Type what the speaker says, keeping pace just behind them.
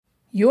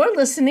You're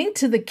listening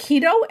to the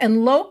Keto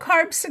and Low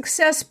Carb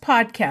Success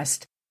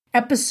Podcast,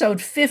 Episode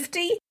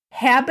 50,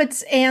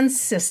 Habits and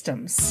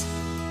Systems.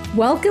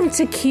 Welcome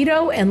to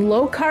Keto and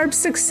Low Carb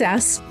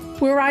Success,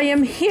 where I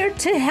am here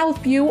to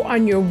help you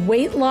on your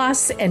weight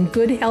loss and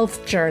good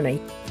health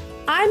journey.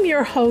 I'm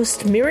your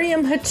host,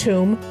 Miriam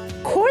Hatoum,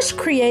 course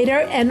creator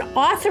and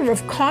author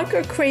of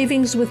Conquer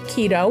Cravings with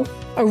Keto,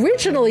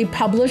 originally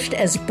published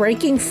as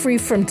Breaking Free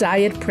from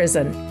Diet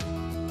Prison.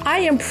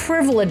 I am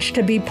privileged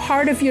to be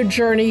part of your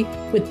journey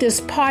with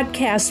this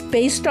podcast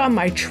based on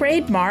my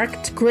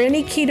trademarked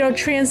Granny Keto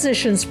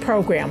Transitions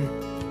program.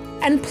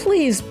 And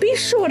please be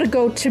sure to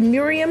go to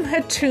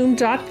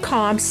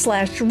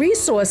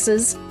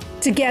miriamhatoum.com/resources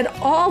to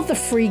get all the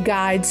free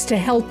guides to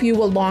help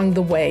you along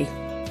the way.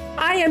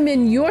 I am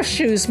in your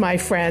shoes, my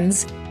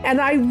friends,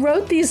 and I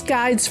wrote these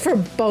guides for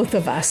both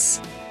of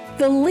us.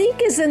 The link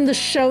is in the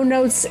show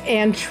notes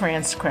and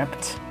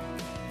transcript.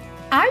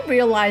 I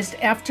realized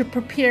after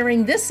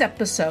preparing this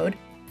episode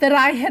that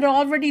I had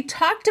already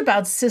talked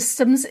about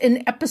systems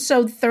in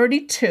episode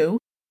 32,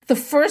 the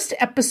first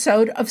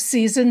episode of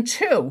season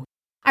 2.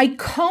 I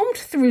combed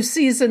through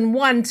season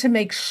 1 to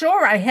make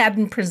sure I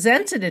hadn't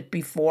presented it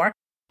before,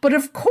 but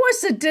of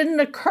course it didn't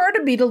occur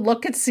to me to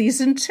look at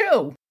season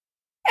 2.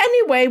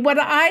 Anyway, what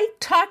I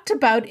talked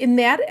about in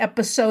that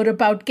episode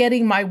about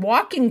getting my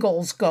walking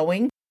goals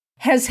going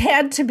has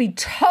had to be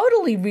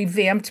totally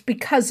revamped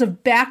because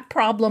of back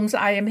problems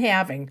I am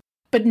having,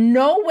 but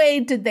no way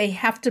did they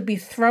have to be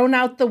thrown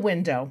out the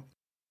window.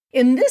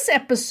 In this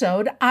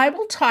episode, I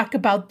will talk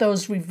about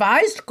those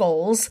revised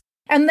goals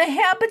and the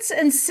habits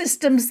and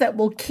systems that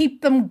will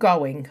keep them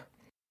going.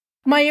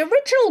 My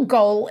original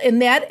goal in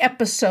that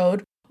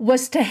episode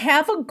was to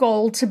have a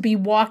goal to be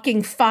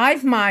walking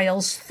 5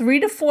 miles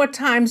 3 to 4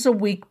 times a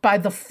week by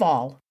the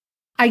fall.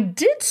 I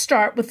did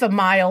start with a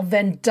mile,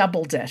 then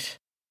doubled it.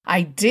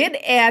 I did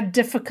add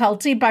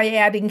difficulty by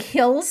adding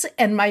hills,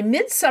 and my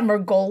midsummer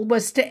goal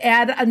was to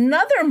add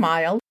another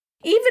mile,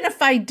 even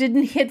if I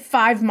didn't hit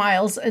 5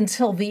 miles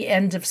until the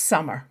end of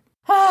summer.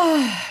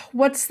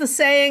 What's the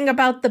saying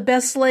about the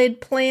best laid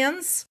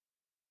plans?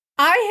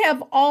 I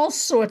have all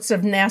sorts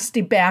of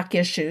nasty back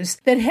issues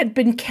that had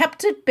been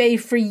kept at bay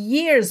for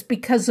years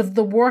because of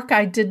the work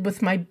I did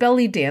with my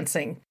belly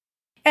dancing.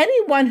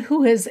 Anyone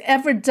who has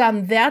ever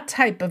done that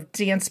type of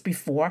dance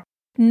before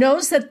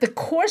knows that the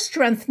core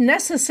strength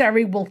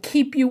necessary will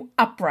keep you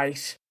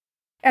upright.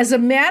 As a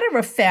matter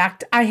of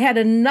fact, I had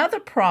another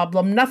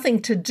problem,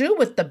 nothing to do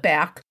with the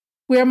back,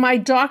 where my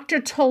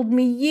doctor told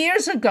me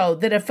years ago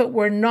that if it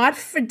were not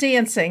for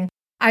dancing,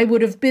 I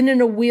would have been in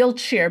a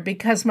wheelchair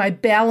because my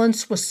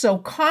balance was so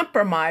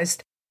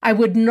compromised, I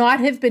would not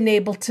have been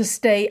able to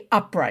stay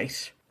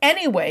upright.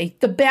 Anyway,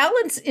 the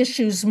balance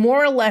issues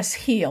more or less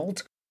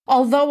healed,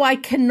 although I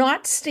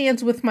cannot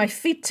stand with my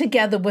feet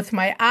together with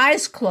my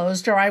eyes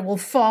closed or I will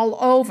fall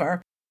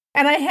over,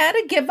 and I had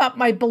to give up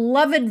my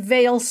beloved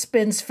veil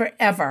spins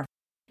forever.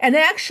 And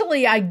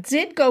actually, I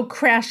did go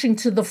crashing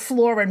to the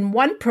floor in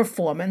one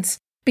performance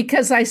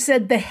because I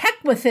said the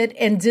heck with it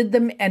and did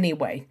them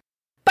anyway.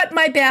 But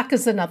my back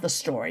is another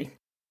story.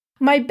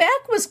 My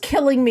back was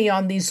killing me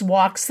on these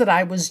walks that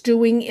I was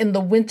doing in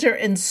the winter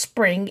and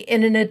spring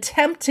in an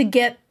attempt to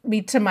get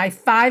me to my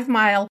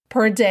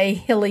 5-mile-per-day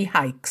hilly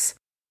hikes.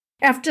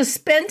 After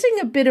spending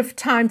a bit of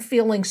time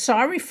feeling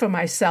sorry for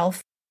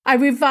myself, I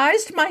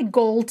revised my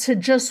goal to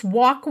just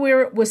walk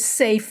where it was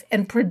safe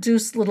and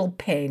produce little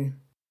pain.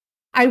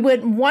 I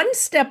went one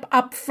step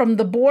up from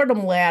the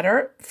boredom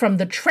ladder, from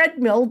the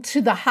treadmill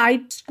to the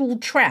high school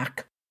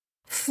track.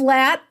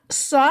 Flat,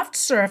 soft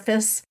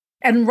surface,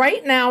 and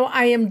right now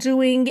I am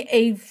doing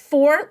a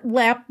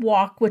 4-lap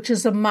walk, which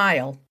is a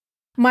mile.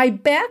 My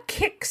back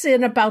kicks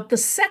in about the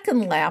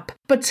second lap,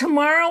 but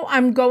tomorrow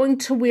I'm going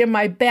to wear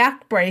my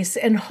back brace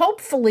and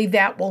hopefully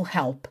that will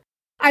help.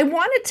 I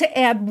wanted to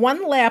add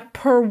 1 lap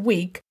per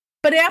week,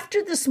 but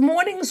after this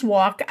morning's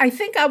walk, I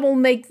think I will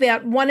make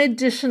that 1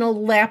 additional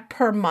lap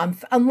per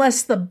month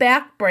unless the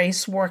back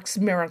brace works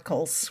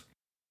miracles.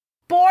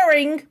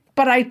 Boring,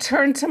 but I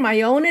turned to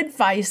my own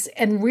advice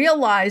and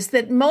realized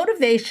that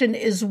motivation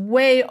is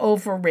way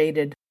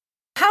overrated.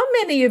 How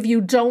many of you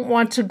don't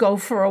want to go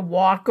for a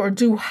walk or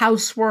do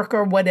housework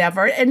or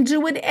whatever and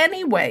do it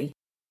anyway?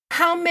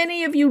 How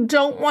many of you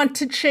don't want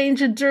to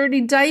change a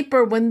dirty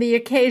diaper when the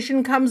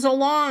occasion comes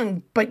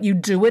along, but you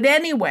do it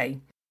anyway?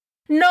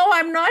 No,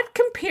 I'm not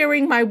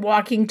comparing my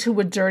walking to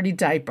a dirty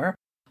diaper,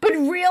 but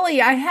really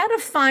I had to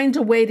find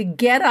a way to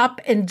get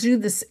up and do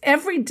this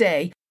every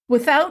day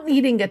without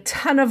needing a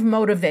ton of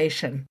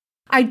motivation.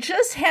 I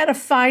just had to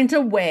find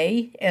a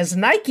way, as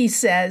Nike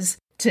says,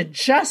 to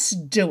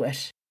just do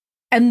it.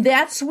 And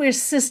that's where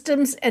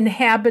systems and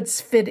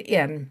habits fit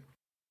in.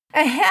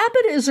 A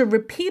habit is a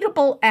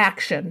repeatable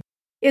action.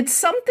 It's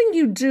something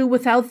you do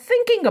without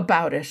thinking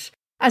about it.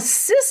 A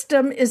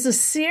system is a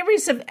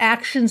series of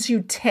actions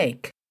you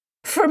take.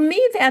 For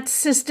me, that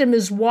system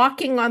is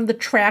walking on the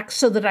track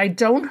so that I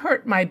don't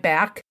hurt my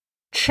back,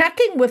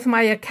 checking with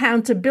my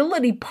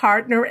accountability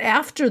partner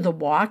after the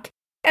walk,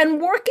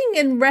 and working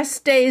in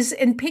rest days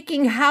and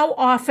picking how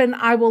often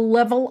I will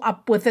level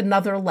up with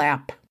another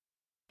lap.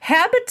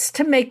 Habits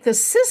to make the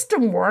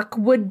system work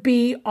would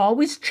be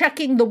always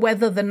checking the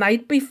weather the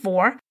night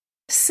before,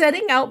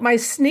 setting out my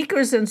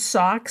sneakers and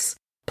socks,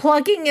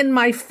 plugging in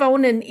my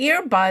phone and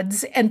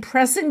earbuds, and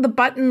pressing the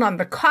button on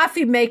the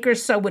coffee maker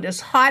so it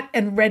is hot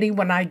and ready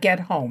when I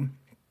get home.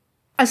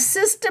 A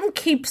system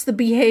keeps the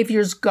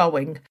behaviors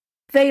going.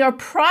 They are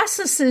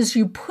processes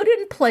you put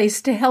in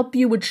place to help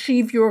you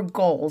achieve your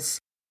goals.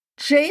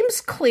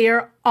 James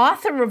Clear,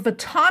 author of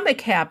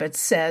Atomic Habits,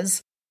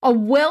 says, "A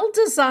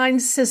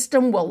well-designed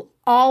system will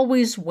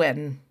always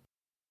win."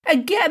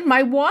 Again,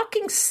 my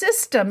walking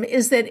system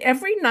is that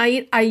every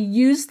night I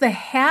use the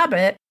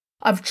habit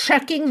of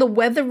checking the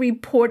weather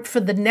report for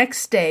the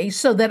next day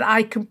so that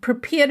I can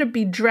prepare to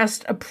be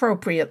dressed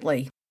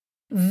appropriately.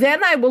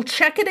 Then I will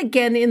check it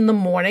again in the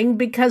morning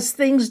because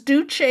things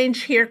do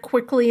change here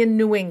quickly in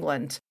New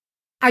England.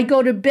 I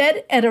go to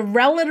bed at a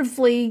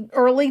relatively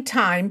early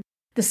time,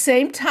 the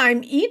same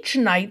time each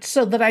night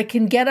so that I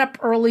can get up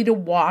early to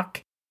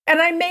walk,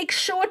 and I make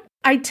sure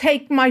I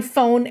take my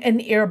phone and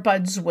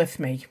earbuds with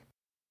me.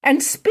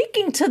 And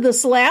speaking to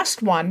this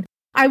last one,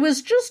 I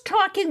was just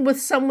talking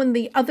with someone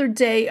the other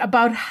day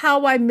about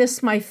how I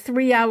miss my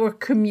 3-hour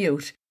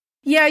commute.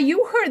 Yeah,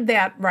 you heard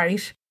that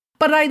right.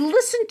 But I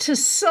listened to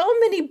so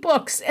many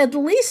books, at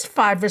least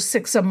 5 or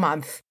 6 a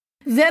month.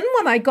 Then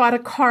when I got a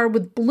car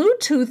with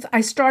Bluetooth,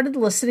 I started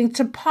listening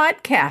to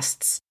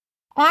podcasts.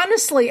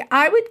 Honestly,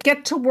 I would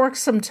get to work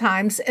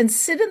sometimes and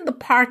sit in the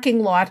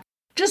parking lot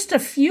just a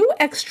few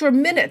extra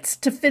minutes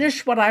to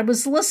finish what I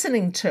was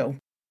listening to.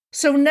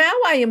 So now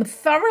I am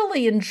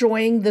thoroughly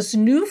enjoying this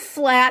new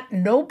flat,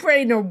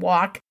 no-brainer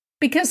walk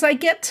because I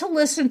get to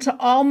listen to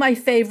all my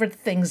favorite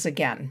things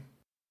again.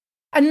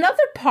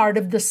 Another part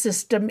of the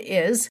system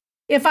is,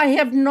 if I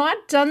have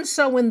not done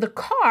so in the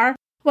car,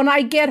 when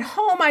I get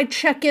home I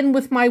check in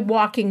with my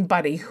walking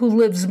buddy who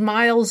lives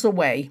miles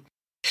away.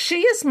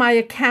 She is my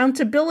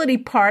accountability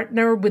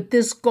partner with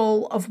this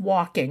goal of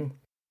walking.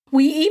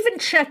 We even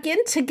check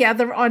in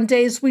together on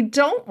days we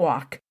don't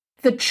walk.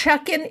 The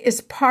check-in is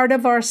part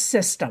of our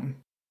system.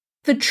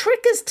 The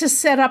trick is to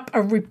set up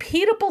a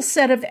repeatable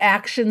set of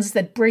actions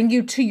that bring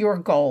you to your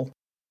goal.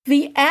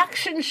 The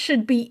action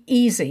should be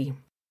easy.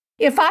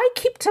 If I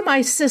keep to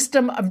my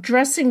system of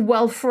dressing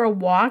well for a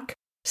walk,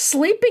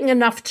 sleeping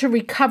enough to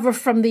recover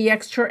from the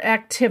extra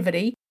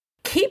activity,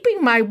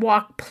 keeping my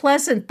walk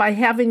pleasant by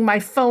having my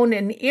phone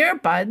and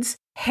earbuds,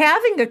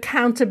 having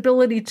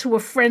accountability to a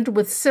friend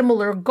with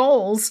similar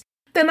goals,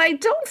 then I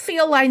don't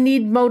feel I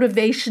need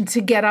motivation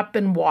to get up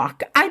and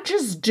walk. I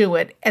just do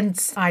it,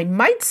 and I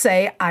might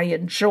say I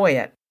enjoy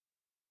it.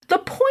 The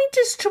point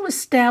is to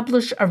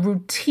establish a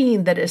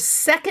routine that is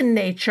second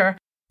nature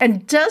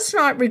and does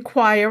not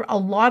require a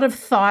lot of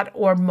thought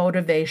or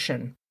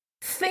motivation.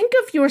 Think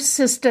of your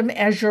system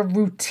as your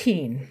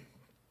routine.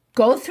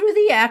 Go through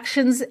the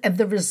actions and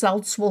the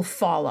results will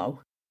follow.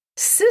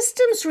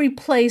 Systems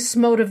replace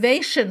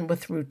motivation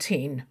with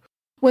routine.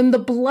 When the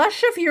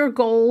blush of your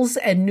goals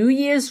and New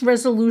Year's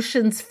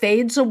resolutions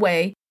fades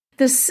away,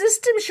 the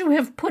systems you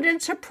have put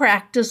into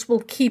practice will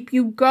keep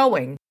you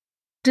going.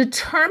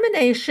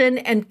 Determination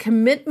and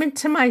commitment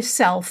to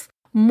myself,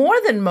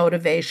 more than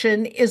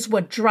motivation, is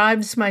what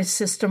drives my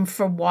system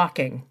for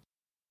walking.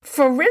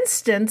 For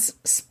instance,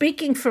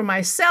 speaking for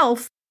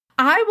myself,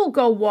 I will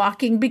go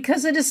walking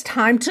because it is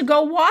time to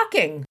go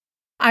walking.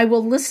 I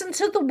will listen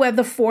to the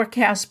weather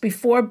forecast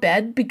before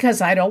bed because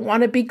I don't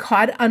want to be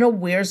caught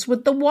unawares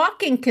with the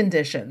walking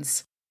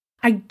conditions.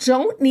 I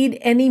don't need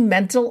any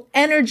mental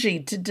energy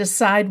to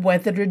decide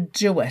whether to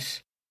do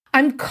it.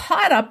 I'm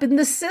caught up in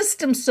the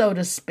system, so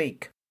to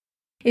speak.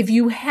 If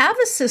you have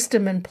a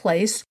system in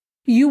place,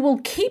 you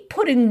will keep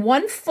putting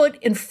one foot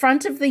in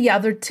front of the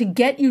other to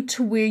get you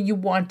to where you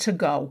want to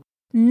go.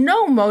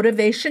 No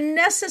motivation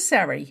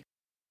necessary.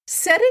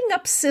 Setting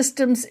up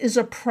systems is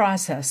a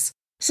process.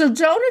 So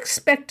don't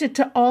expect it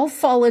to all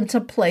fall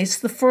into place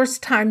the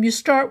first time you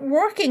start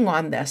working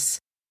on this.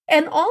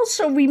 And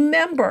also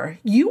remember,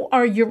 you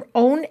are your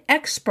own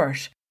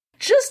expert.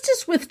 Just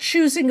as with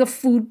choosing a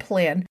food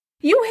plan,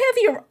 you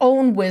have your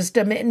own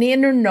wisdom and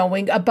inner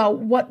knowing about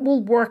what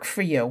will work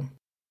for you.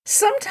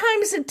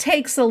 Sometimes it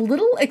takes a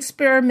little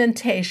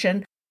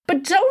experimentation,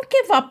 but don't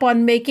give up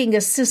on making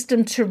a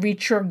system to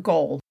reach your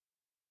goal.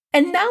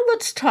 And now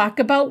let's talk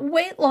about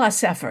weight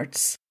loss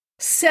efforts.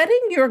 Setting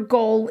your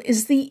goal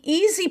is the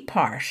easy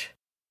part.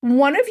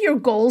 One of your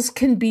goals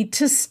can be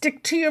to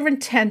stick to your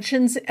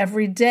intentions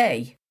every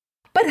day.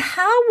 But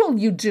how will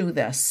you do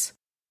this?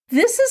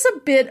 This is a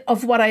bit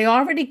of what I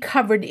already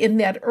covered in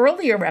that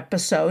earlier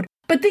episode,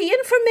 but the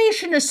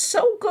information is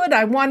so good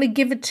I want to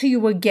give it to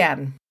you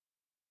again.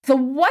 The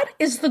what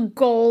is the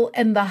goal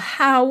and the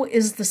how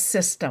is the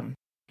system.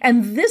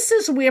 And this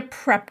is where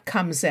prep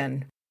comes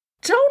in.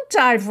 Don't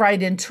dive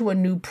right into a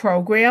new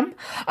program.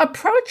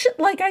 Approach it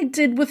like I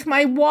did with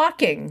my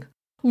walking.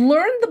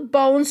 Learn the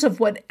bones of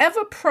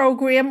whatever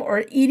program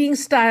or eating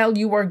style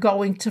you are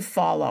going to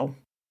follow.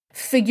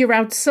 Figure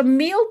out some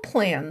meal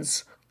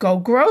plans. Go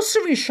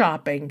grocery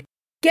shopping.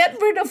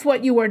 Get rid of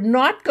what you are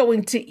not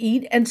going to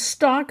eat and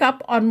stock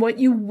up on what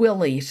you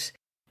will eat.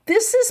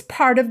 This is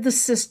part of the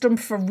system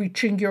for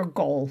reaching your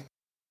goal.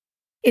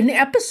 In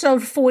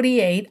episode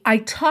 48, I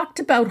talked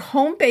about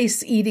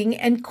home-based eating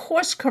and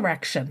course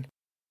correction.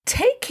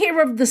 Take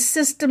care of the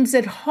systems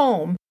at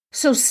home,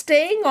 so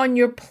staying on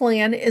your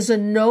plan is a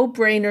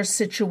no-brainer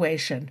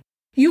situation.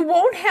 You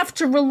won't have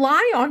to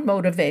rely on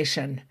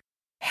motivation.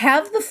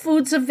 Have the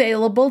foods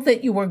available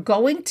that you are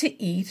going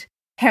to eat,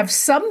 have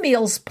some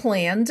meals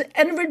planned,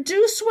 and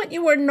reduce what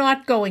you are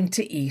not going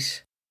to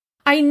eat.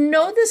 I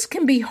know this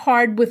can be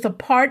hard with a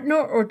partner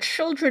or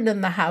children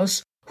in the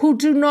house who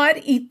do not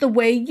eat the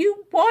way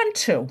you want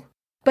to,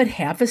 but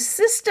have a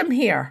system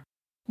here.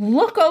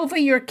 Look over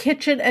your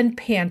kitchen and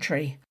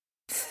pantry.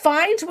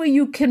 Find where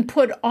you can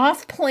put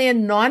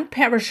off-plan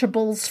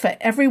non-perishables for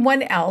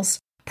everyone else,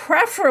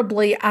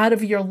 preferably out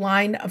of your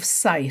line of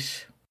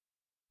sight.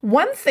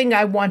 One thing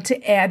I want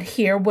to add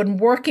here when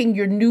working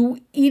your new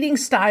eating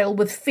style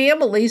with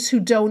families who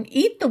don't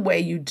eat the way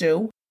you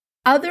do,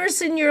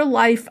 others in your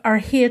life are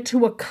here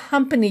to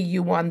accompany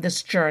you on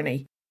this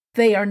journey.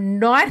 They are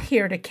not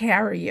here to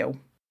carry you.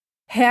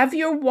 Have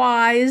your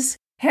whys,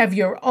 have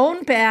your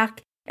own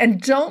back,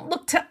 and don't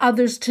look to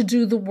others to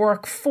do the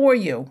work for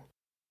you.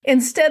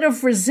 Instead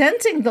of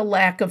resenting the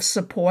lack of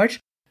support,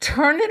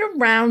 turn it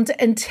around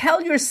and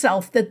tell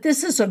yourself that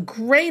this is a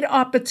great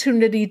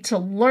opportunity to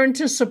learn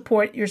to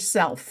support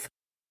yourself.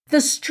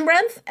 The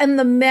strength and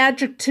the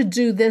magic to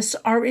do this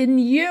are in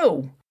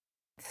you.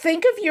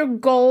 Think of your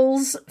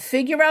goals,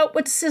 figure out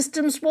what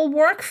systems will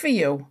work for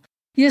you.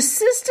 Your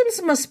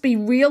systems must be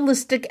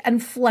realistic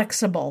and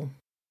flexible.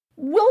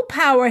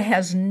 Willpower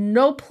has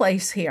no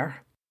place here.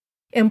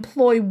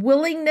 Employ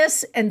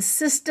willingness and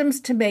systems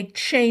to make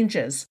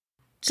changes.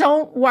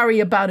 Don't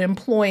worry about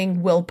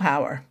employing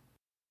willpower.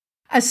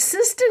 A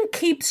system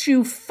keeps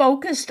you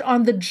focused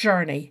on the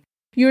journey.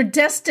 Your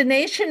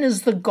destination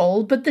is the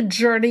goal, but the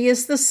journey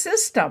is the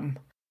system.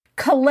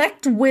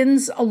 Collect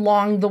wins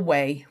along the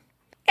way.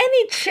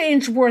 Any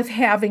change worth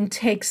having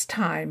takes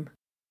time.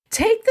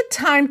 Take the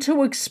time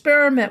to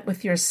experiment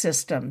with your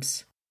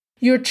systems.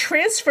 Your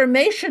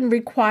transformation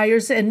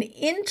requires an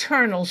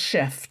internal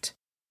shift.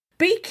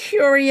 Be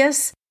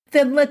curious,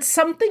 then let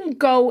something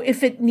go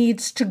if it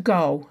needs to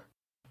go.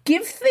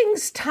 Give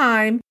things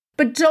time,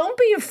 but don't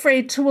be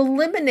afraid to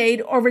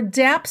eliminate or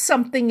adapt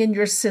something in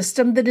your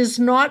system that is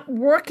not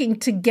working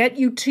to get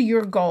you to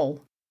your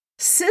goal.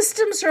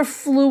 Systems are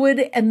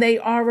fluid and they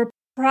are a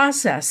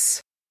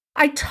process.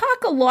 I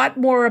talk a lot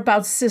more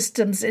about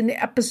systems in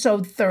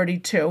episode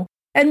 32,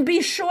 and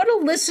be sure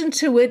to listen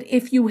to it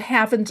if you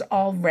haven't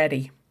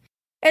already.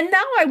 And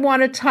now I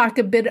want to talk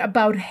a bit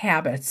about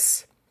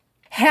habits.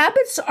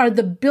 Habits are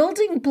the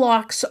building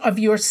blocks of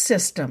your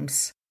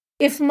systems.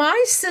 If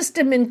my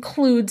system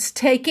includes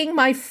taking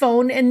my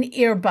phone and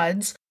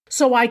earbuds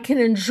so I can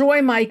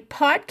enjoy my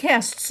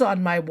podcasts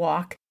on my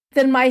walk,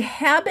 then my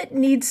habit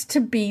needs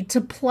to be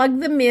to plug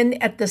them in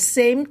at the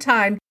same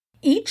time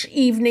each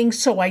evening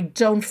so I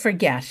don't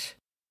forget.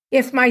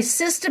 If my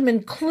system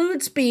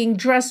includes being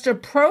dressed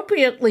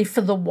appropriately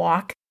for the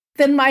walk,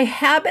 then my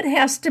habit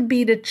has to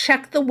be to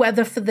check the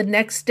weather for the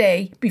next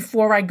day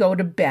before I go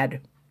to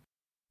bed.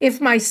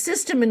 If my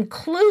system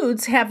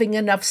includes having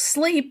enough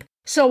sleep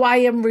so I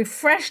am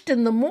refreshed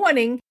in the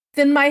morning,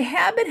 then my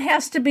habit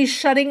has to be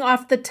shutting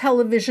off the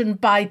television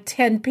by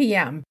 10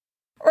 p.m.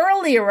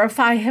 Earlier if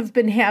I have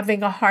been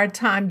having a hard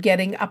time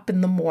getting up in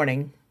the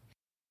morning.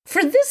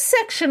 For this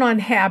section on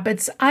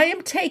habits, I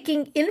am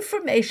taking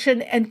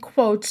information and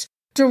quotes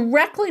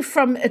directly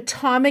from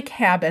Atomic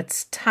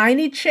Habits,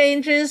 Tiny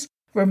Changes,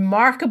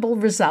 Remarkable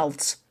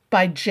Results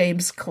by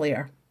James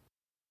Clear.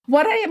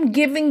 What I am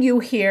giving you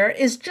here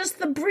is just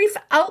the brief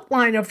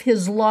outline of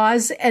his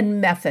laws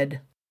and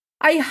method.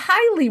 I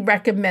highly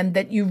recommend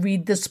that you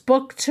read this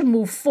book to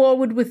move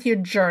forward with your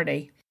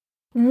journey.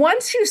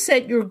 Once you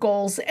set your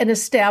goals and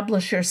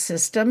establish your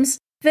systems,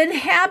 then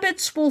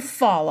habits will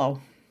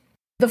follow.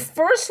 The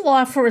first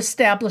law for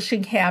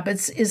establishing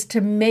habits is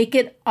to make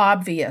it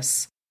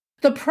obvious.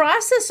 The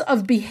process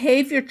of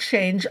behavior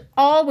change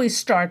always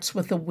starts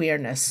with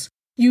awareness.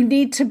 You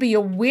need to be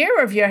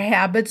aware of your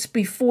habits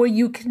before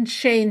you can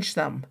change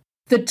them.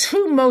 The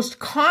two most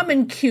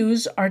common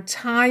cues are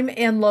time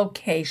and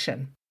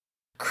location.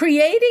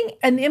 Creating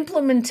an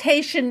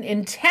implementation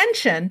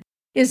intention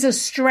is a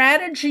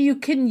strategy you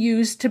can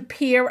use to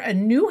pair a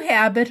new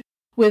habit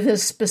with a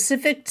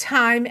specific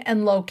time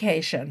and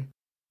location.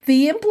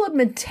 The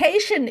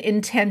implementation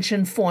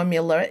intention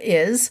formula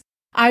is,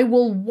 I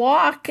will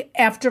walk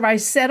after I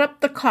set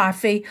up the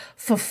coffee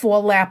for 4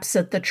 laps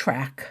at the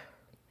track.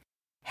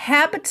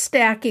 Habit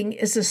stacking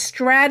is a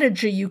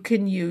strategy you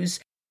can use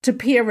to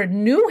pair a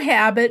new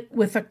habit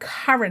with a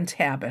current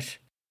habit.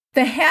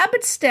 The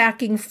habit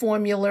stacking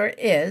formula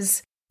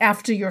is,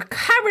 after your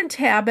current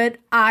habit,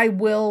 I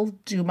will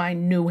do my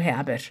new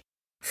habit.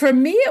 For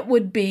me, it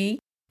would be,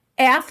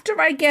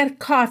 after I get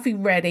coffee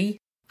ready,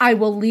 I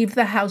will leave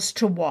the house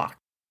to walk.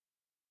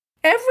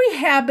 Every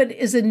habit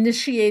is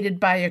initiated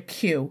by a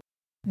cue.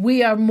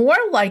 We are more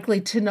likely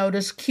to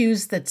notice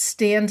cues that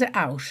stand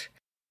out.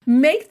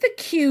 Make the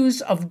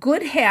cues of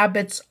good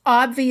habits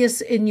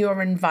obvious in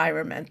your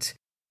environment.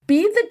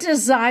 Be the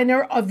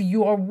designer of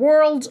your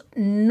world,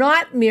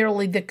 not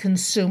merely the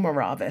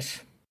consumer of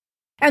it.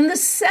 And the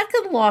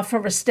second law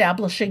for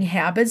establishing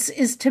habits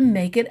is to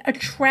make it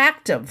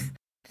attractive.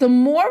 The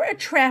more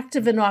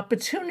attractive an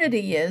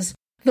opportunity is,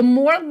 the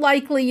more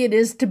likely it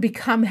is to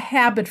become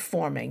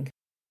habit-forming.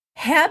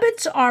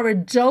 Habits are a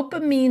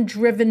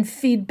dopamine-driven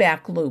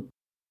feedback loop.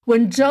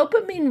 When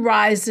dopamine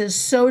rises,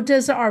 so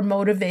does our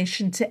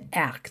motivation to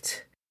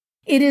act.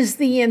 It is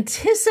the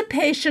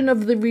anticipation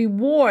of the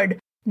reward,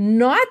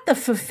 not the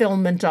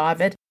fulfillment of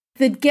it,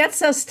 that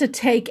gets us to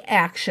take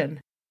action.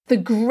 The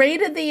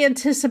greater the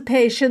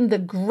anticipation, the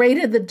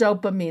greater the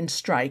dopamine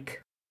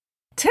strike.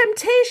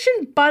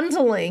 Temptation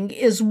bundling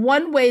is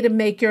one way to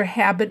make your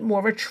habit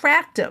more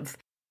attractive.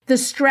 The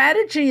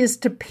strategy is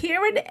to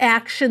pair an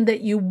action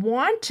that you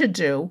want to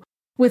do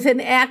with an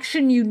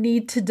action you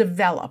need to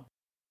develop.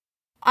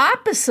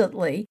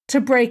 Oppositely, to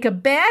break a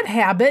bad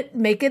habit,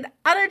 make it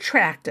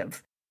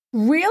unattractive.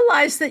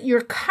 Realize that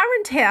your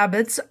current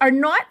habits are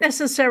not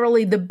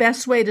necessarily the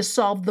best way to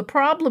solve the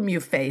problem you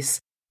face.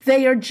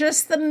 They are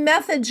just the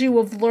methods you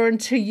have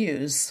learned to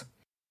use.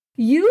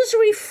 Use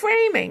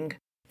reframing.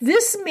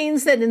 This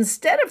means that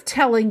instead of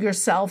telling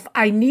yourself,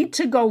 I need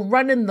to go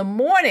run in the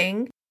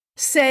morning,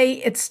 say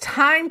it's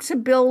time to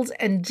build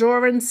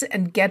endurance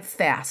and get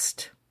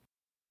fast.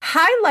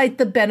 Highlight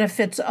the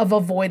benefits of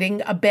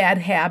avoiding a bad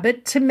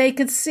habit to make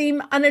it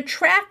seem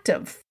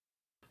unattractive.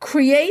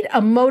 Create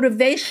a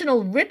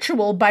motivational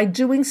ritual by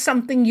doing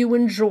something you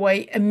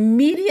enjoy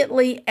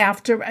immediately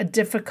after a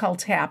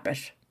difficult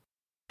habit.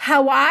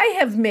 How I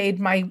have made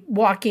my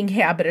walking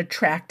habit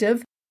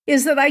attractive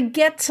is that I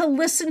get to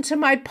listen to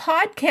my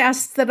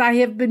podcasts that I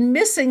have been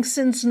missing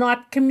since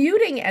not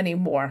commuting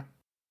anymore.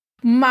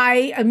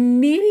 My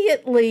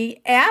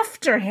immediately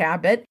after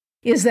habit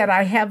is that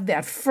I have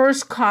that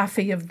first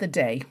coffee of the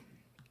day.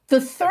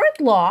 The third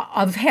law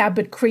of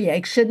habit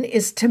creation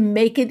is to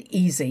make it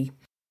easy.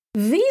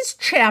 These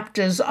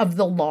chapters of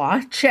the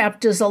law,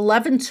 chapters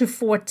 11 to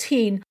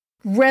 14,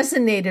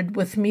 resonated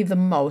with me the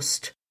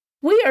most.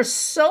 We are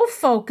so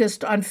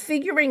focused on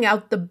figuring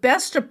out the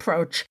best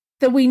approach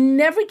that we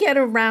never get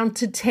around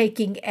to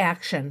taking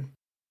action.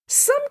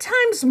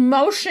 Sometimes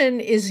motion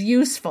is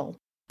useful,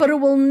 but it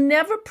will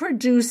never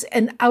produce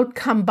an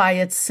outcome by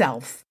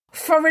itself.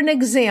 For an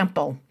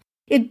example,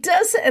 it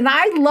does, and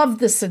I love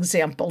this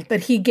example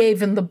that he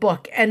gave in the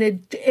book, and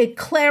it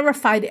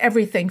clarified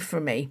everything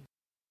for me.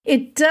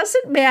 It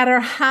doesn't matter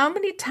how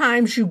many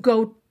times you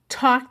go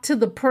talk to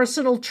the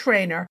personal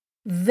trainer,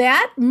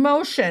 that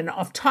motion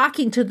of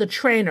talking to the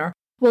trainer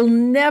will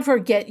never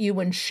get you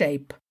in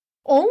shape.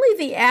 Only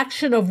the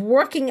action of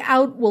working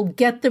out will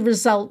get the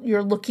result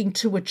you're looking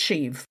to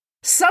achieve.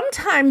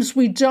 Sometimes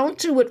we don't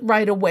do it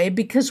right away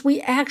because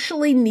we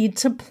actually need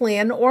to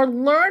plan or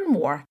learn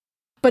more.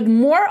 But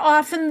more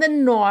often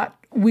than not,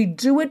 we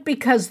do it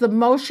because the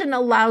motion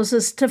allows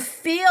us to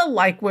feel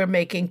like we're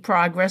making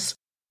progress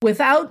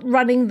without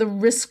running the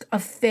risk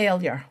of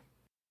failure.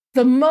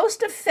 The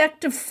most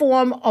effective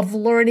form of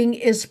learning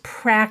is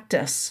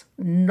practice,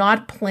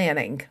 not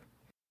planning.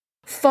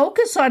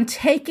 Focus on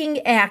taking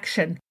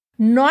action,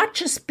 not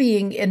just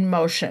being in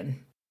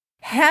motion.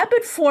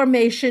 Habit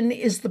formation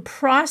is the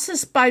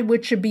process by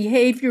which a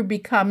behavior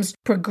becomes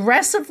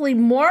progressively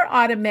more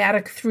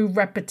automatic through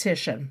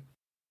repetition.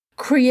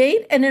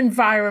 Create an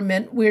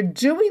environment where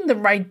doing the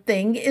right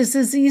thing is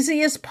as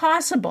easy as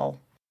possible.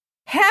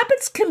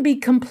 Habits can be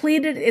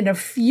completed in a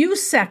few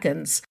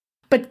seconds,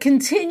 but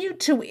continue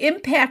to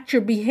impact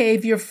your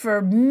behavior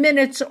for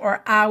minutes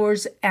or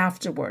hours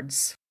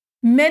afterwards.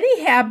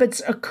 Many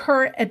habits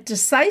occur at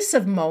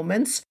decisive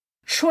moments,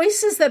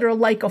 choices that are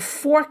like a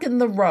fork in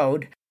the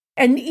road,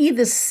 and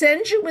either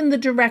send you in the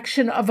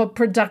direction of a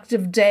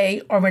productive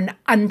day or an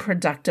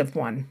unproductive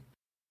one.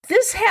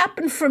 This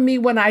happened for me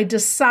when I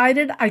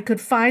decided I could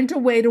find a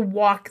way to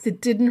walk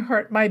that didn't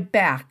hurt my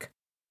back.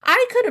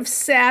 I could have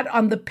sat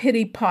on the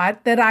pity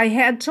pot that I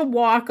had to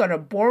walk on a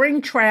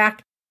boring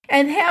track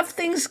and have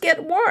things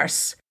get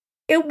worse.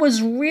 It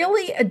was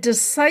really a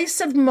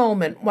decisive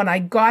moment when I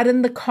got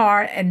in the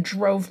car and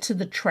drove to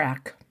the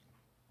track.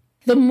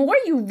 The more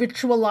you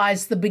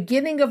ritualize the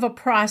beginning of a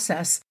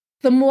process,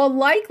 the more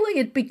likely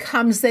it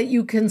becomes that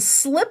you can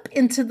slip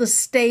into the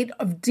state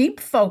of deep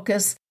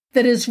focus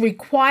that is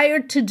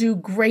required to do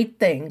great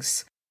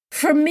things.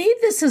 For me,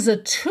 this is a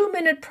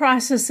 2-minute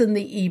process in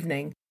the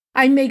evening.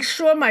 I make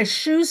sure my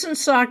shoes and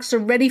socks are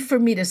ready for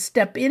me to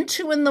step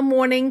into in the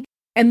morning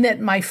and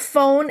that my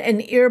phone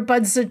and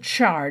earbuds are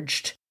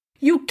charged.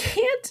 You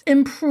can't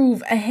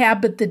improve a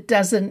habit that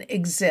doesn't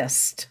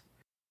exist.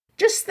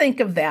 Just think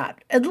of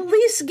that. At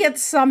least get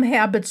some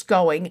habits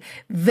going.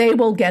 They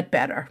will get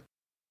better.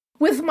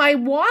 With my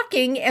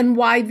walking and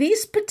why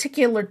these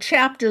particular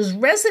chapters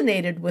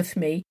resonated with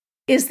me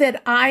is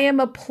that I am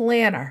a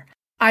planner.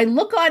 I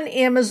look on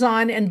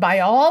Amazon and buy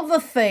all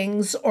the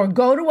things, or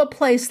go to a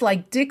place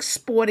like Dick's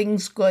Sporting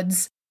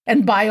Goods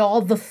and buy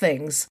all the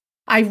things.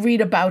 I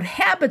read about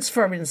habits,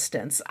 for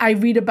instance. I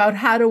read about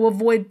how to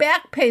avoid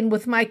back pain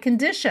with my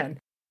condition.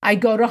 I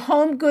go to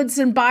Home Goods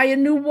and buy a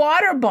new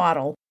water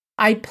bottle.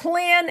 I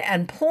plan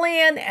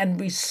and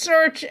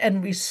research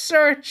and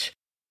research.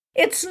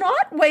 It's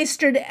not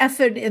wasted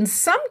effort in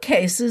some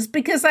cases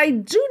because I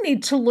do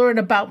need to learn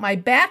about my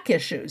back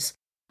issues.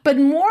 But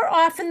more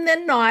often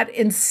than not,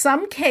 in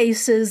some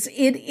cases,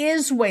 it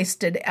is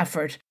wasted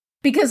effort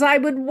because I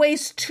would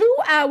waste 2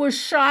 hours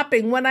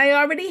shopping when I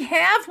already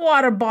have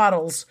water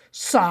bottles,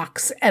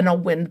 socks, and a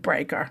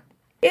windbreaker.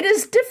 It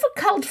is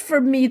difficult for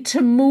me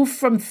to move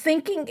from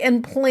thinking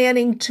and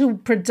planning to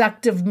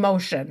productive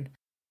motion.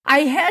 I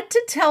had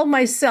to tell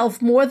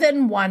myself more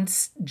than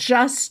once,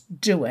 just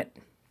do it.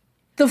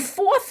 The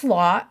fourth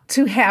law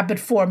to habit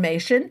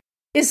formation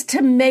is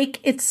to make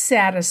it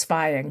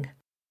satisfying.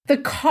 The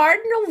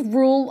cardinal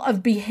rule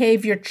of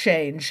behavior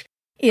change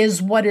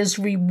is what is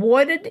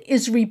rewarded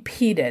is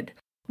repeated.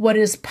 What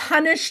is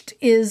punished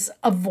is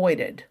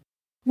avoided.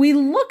 We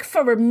look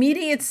for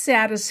immediate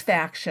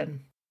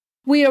satisfaction.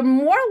 We are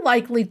more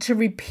likely to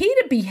repeat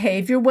a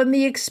behavior when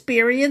the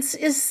experience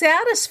is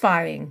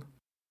satisfying.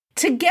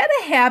 To get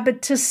a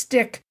habit to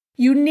stick,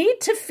 you need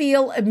to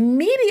feel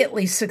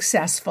immediately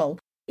successful,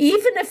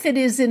 even if it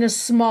is in a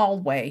small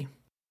way.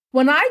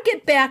 When I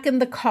get back in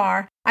the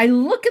car, I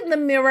look in the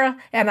mirror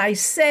and I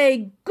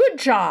say, "Good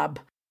job."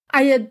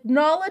 I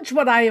acknowledge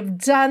what I have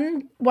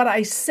done, what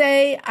I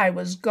say I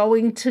was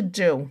going to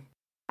do.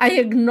 I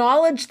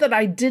acknowledge that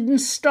I didn't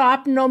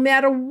stop no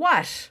matter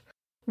what.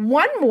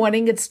 One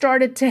morning it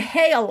started to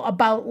hail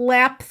about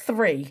lap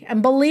 3,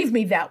 and believe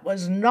me, that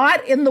was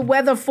not in the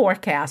weather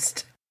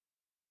forecast.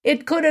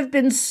 It could have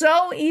been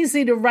so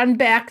easy to run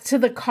back to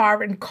the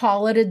car and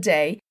call it a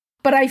day,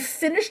 but I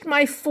finished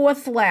my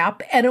 4th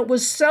lap, and it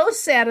was so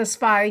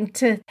satisfying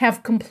to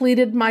have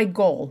completed my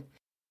goal.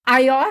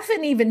 I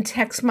often even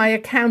text my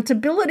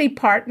accountability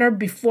partner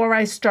before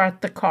I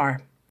start the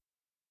car.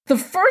 The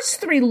first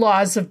 3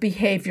 laws of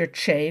behavior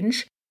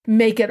change,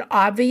 make it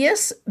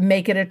obvious,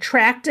 make it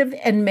attractive,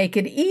 and make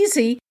it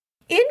easy,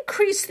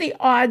 increase the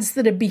odds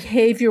that a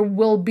behavior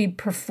will be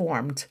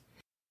performed.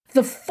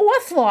 The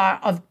 4th law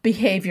of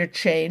behavior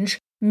change,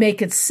 make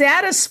it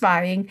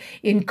satisfying,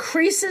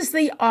 increases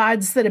the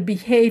odds that a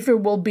behavior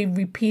will be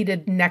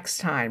repeated next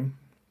time.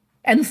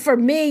 And for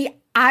me,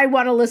 I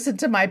want to listen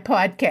to my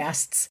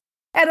podcasts.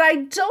 And I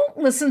don't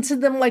listen to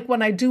them like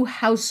when I do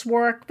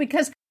housework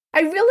because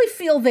I really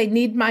feel they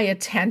need my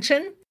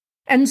attention.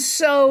 And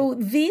so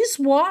these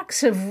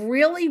walks have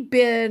really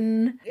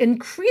been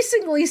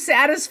increasingly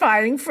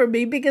satisfying for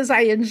me because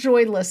I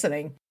enjoy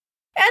listening.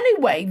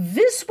 Anyway,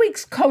 this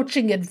week's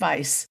coaching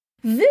advice.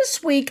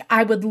 This week,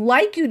 I would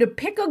like you to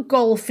pick a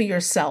goal for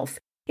yourself.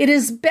 It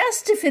is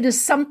best if it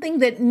is something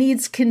that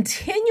needs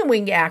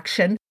continuing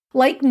action,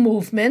 like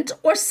movement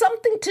or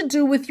something to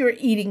do with your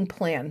eating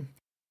plan.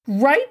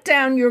 Write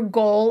down your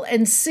goal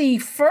and see,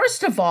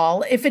 first of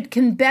all, if it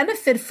can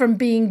benefit from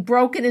being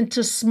broken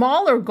into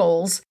smaller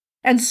goals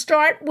and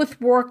start with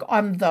work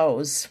on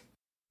those.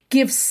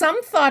 Give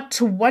some thought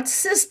to what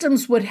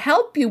systems would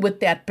help you with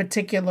that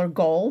particular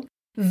goal.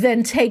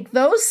 Then take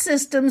those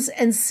systems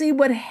and see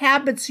what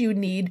habits you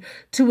need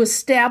to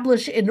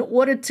establish in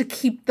order to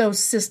keep those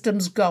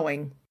systems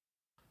going.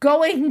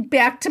 Going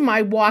back to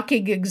my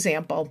walking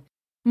example,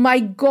 my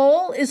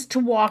goal is to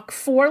walk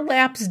 4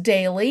 laps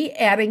daily,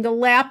 adding a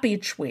lap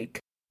each week.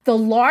 The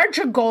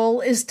larger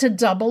goal is to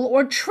double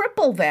or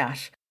triple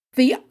that.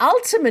 The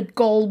ultimate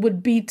goal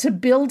would be to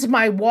build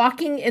my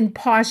walking and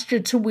posture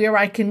to where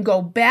I can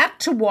go back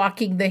to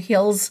walking the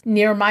hills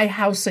near my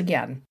house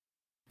again.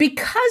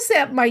 Because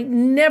that might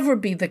never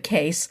be the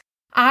case,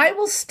 I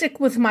will stick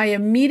with my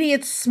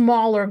immediate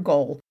smaller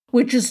goal,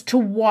 which is to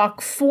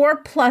walk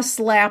 4+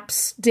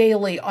 laps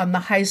daily on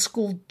the high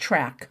school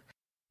track.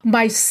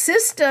 My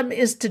system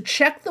is to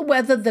check the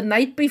weather the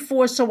night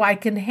before so I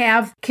can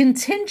have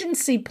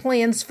contingency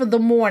plans for the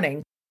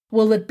morning.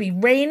 Will it be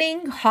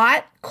raining,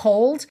 hot,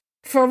 cold?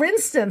 For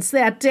instance,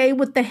 that day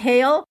with the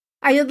hail,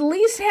 I at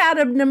least had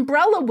an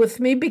umbrella with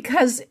me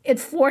because it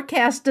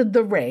forecasted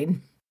the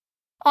rain.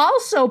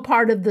 Also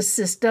part of the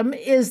system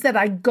is that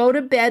I go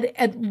to bed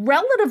at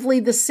relatively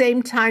the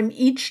same time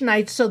each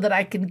night so that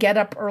I can get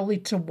up early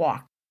to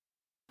walk.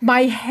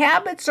 My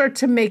habits are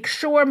to make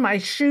sure my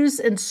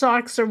shoes and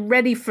socks are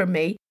ready for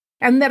me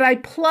and that I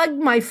plug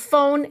my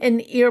phone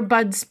and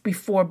earbuds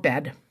before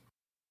bed.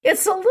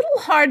 It's a little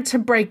hard to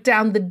break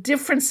down the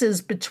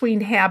differences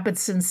between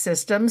habits and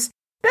systems.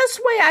 Best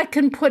way I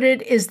can put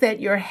it is that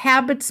your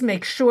habits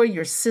make sure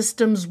your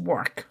systems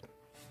work.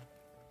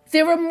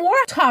 There are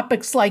more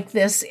topics like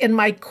this in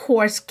my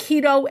course,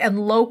 Keto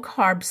and Low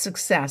Carb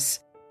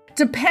Success.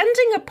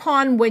 Depending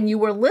upon when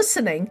you are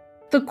listening,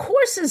 the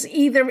course is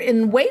either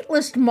in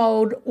waitlist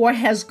mode or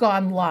has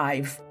gone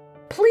live.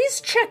 Please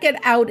check it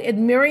out at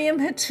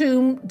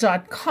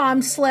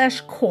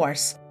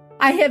miriamhatoum.com/course.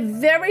 I have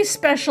very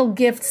special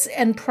gifts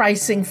and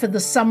pricing for the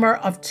summer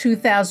of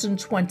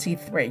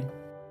 2023.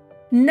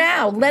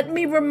 Now, let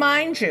me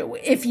remind you,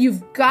 if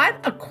you've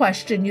got a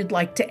question you'd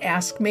like to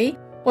ask me,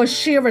 or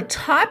share a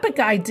topic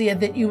idea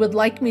that you would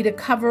like me to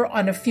cover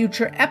on a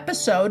future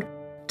episode,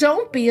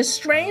 don't be a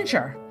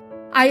stranger.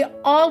 I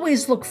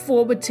always look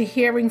forward to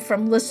hearing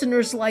from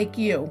listeners like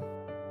you.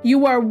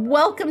 You are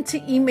welcome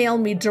to email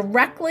me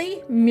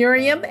directly,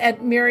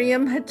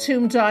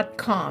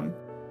 Miriam@miriamhatum.com.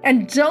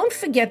 And don't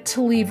forget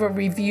to leave a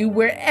review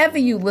wherever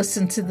you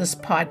listen to this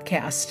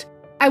podcast.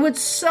 I would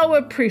so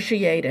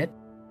appreciate it.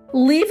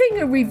 Leaving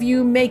a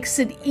review makes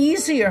it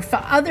easier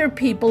for other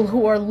people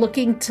who are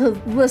looking to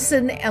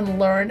listen and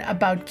learn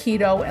about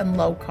keto and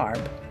low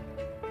carb.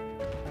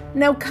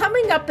 Now,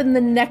 coming up in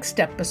the next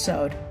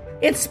episode,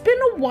 it's been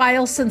a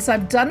while since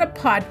I've done a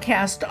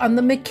podcast on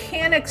the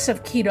mechanics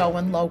of keto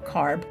and low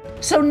carb.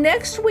 So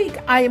next week,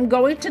 I am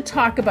going to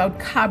talk about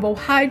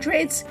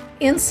carbohydrates,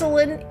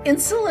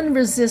 insulin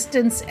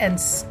resistance, and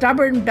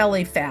stubborn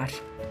belly fat.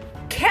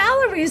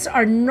 Calories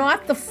are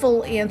not the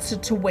full answer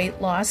to weight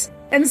loss,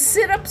 and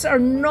sit-ups are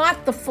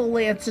not the full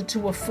answer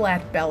to a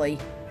flat belly.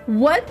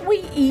 What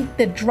we eat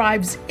that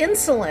drives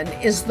insulin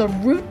is the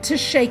route to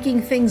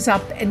shaking things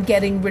up and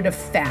getting rid of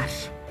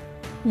fat.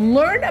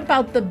 Learn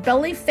about the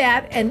belly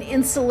fat and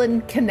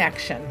insulin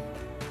connection.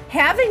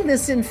 Having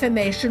this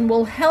information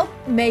will help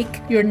make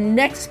your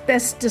next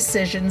best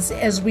decisions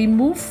as we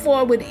move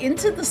forward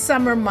into the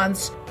summer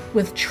months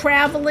with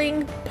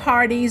traveling,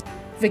 parties,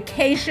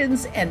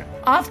 vacations, and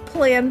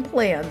off-plan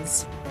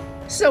plans.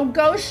 So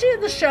go share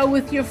the show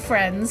with your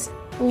friends,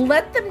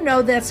 let them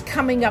know that's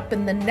coming up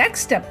in the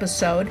next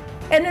episode,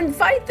 and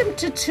invite them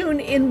to tune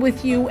in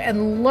with you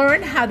and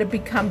learn how to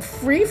become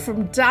free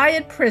from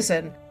diet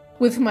prison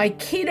with my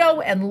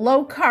Keto and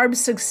Low Carb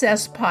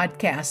Success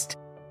podcast.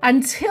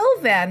 Until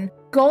then,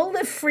 go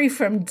live free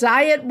from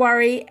diet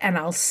worry, and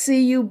I'll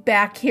see you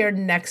back here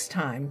next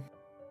time.